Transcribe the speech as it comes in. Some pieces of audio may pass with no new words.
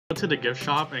To the gift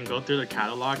shop and go through the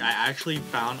catalog. I actually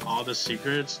found all the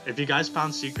secrets. If you guys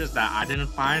found secrets that I didn't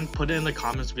find, put it in the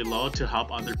comments below to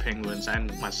help other penguins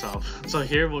and myself. So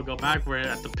here we'll go back. We're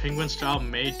at the Penguin Style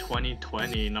May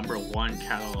 2020 #1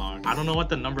 catalog. I don't know what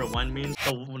the #1 means.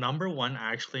 The #1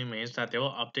 actually means that they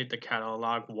will update the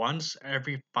catalog once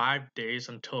every 5 days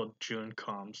until June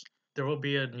comes. There will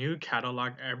be a new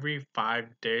catalog every 5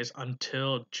 days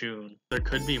until June. There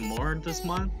could be more this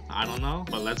month, I don't know,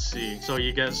 but let's see. So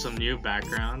you get some new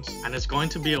backgrounds, and it's going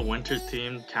to be a winter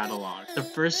themed catalog. The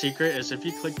first secret is if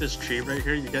you click this tree right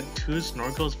here, you get 2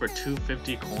 snorkels for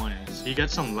 250 coins. You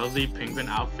get some lovely penguin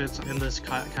outfits in this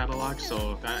catalog,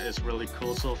 so that is really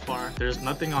cool so far. There's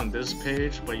nothing on this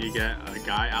page, but you get a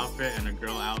guy outfit and a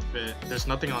girl outfit. There's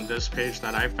nothing on this page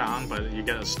that I found, but you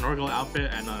get a snorkel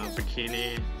outfit and a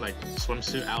bikini, like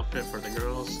swimsuit outfit for the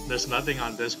girls. There's nothing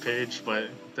on this page,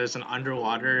 but there's an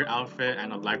underwater outfit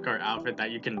and a lifeguard outfit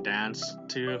that you can dance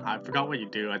to. I forgot what you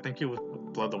do. I think you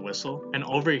blow the whistle. And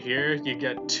over here you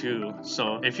get 2.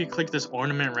 So if you click this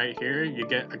ornament right here, you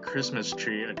get a Christmas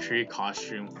tree, a tree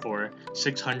costume for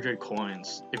 600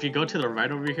 coins. If you go to the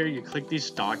right over here, you click these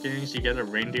stockings, you get a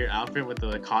reindeer outfit with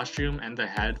the costume and the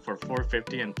head for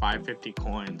 450 and 550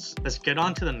 coins. Let's get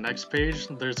on to the next page.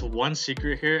 There's one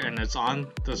secret here, and it's on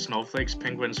the Snowflake's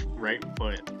penguin's right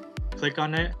foot. Click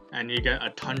on it and you get a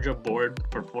tundra board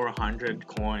for 400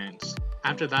 coins.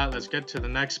 After that, let's get to the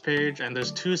next page, and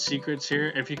there's 2 secrets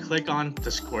here. If you click on the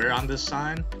square on this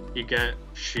sign, you get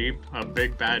sheep, a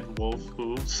big bad wolf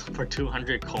hooves for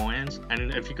 200 coins.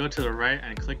 And if you go to the right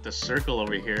and click the circle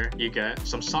over here, you get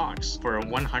some socks for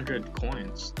 100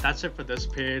 coins. That's it for this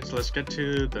page. Let's get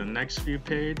to the next few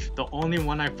page. The only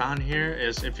one I found here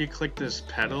is if you click this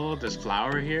petal, this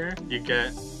flower here, you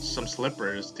get some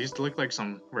slippers. These look like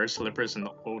some rare slippers in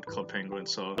the old Club Penguin,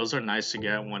 so those are nice to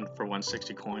get, one for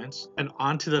 160 coins. And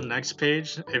on to the next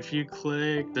page, if you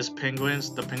click this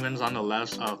penguins, the penguins on the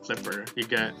left flipper, you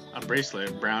get a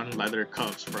bracelet, brown leather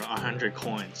cuffs for 100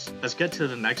 coins. Let's get to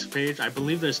the next page. I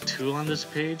believe there's 2 on this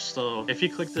page, so if you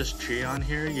click this tree on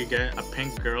here, you get a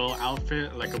pink girl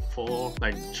outfit, like a full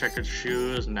like checkered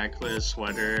shoes, necklace,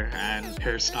 sweater, and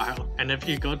hairstyle. And if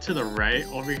you go to the right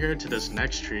over here to this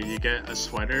next tree, you get a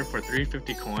sweater for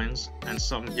 350 coins and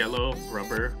some yellow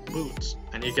rubber boots.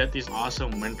 And you get these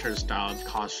awesome winter styled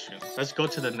costumes. Let's go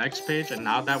to the next page, and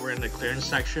now that we're in the clearance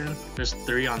section, there's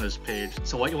 3 on this page.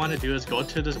 So what you want to do is go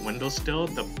to this window still,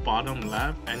 the bottom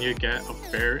left, and you get a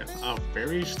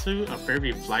fairy suit, a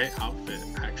fairy flight outfit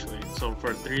actually. So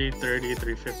for 330,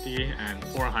 350, and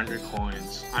 400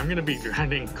 coins. I'm gonna be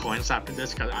grinding coins after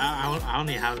this because I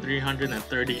only have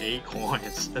 338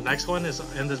 coins. The next one is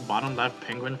in this bottom left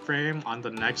penguin frame on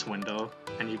the next window,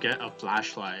 and you get a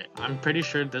flashlight. I'm pretty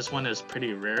sure this one is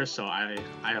pretty rare, so I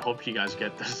hope you guys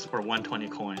get this for 120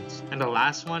 coins. And the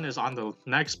last one is on the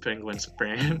next penguin's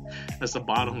frame. That's the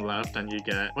bottom left, and you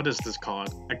get, what is this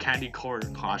called? A candy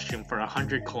corn costume for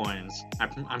 100 coins.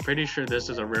 I'm pretty sure this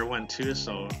is a rare one too,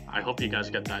 so I hope you guys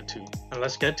get that too. And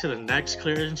let's get to the next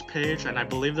clearance page, and I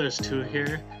believe there's 2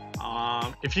 here.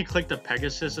 If you click the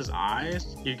Pegasus's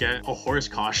eyes, you get a horse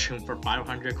costume for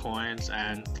 500 coins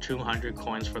and 200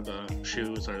 coins for the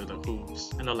shoes or the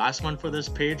hooves. And the last one for this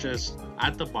page is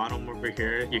at the bottom over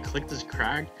here. You click this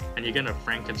crag and you get a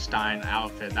Frankenstein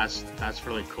outfit. That's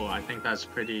really cool. I think that's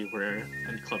pretty rare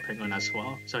in Club Penguin as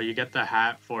well. So you get the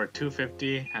hat for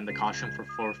 250 and the costume for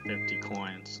 450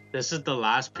 coins. This is the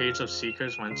last page of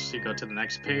secrets once you go to the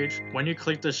next page. When you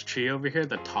click this tree over here,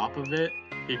 the top of it,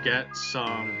 you get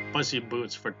some fuzzy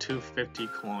boots for 250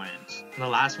 coins. And the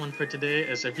last one for today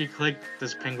is if you click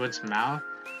this penguin's mouth,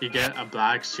 you get a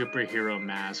black superhero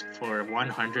mask for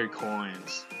 100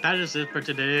 coins. That is it for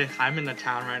today. I'm in the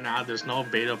town right now. There's no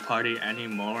beta party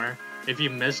anymore. If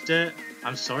you missed it,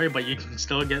 I'm sorry, but you can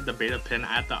still get the beta pin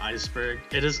at the iceberg.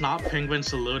 It is not Penguin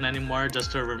Saloon anymore.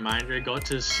 Just a reminder, go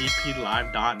to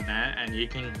cplive.net and you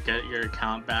can get your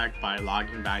account back by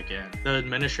logging back in. The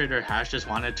administrator Hash just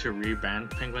wanted to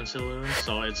rebrand Penguin Saloon,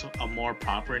 so it's a more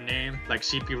proper name, like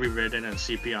CP Rewritten and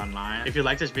CP Online. If you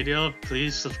like this video,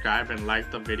 please subscribe and like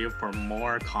the video for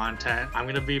more content. I'm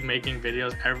gonna be making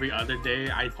videos every other day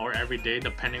or every day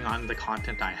depending on the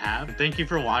content I have. Thank you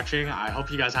for watching. I hope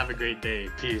you guys have a great day.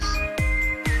 Peace.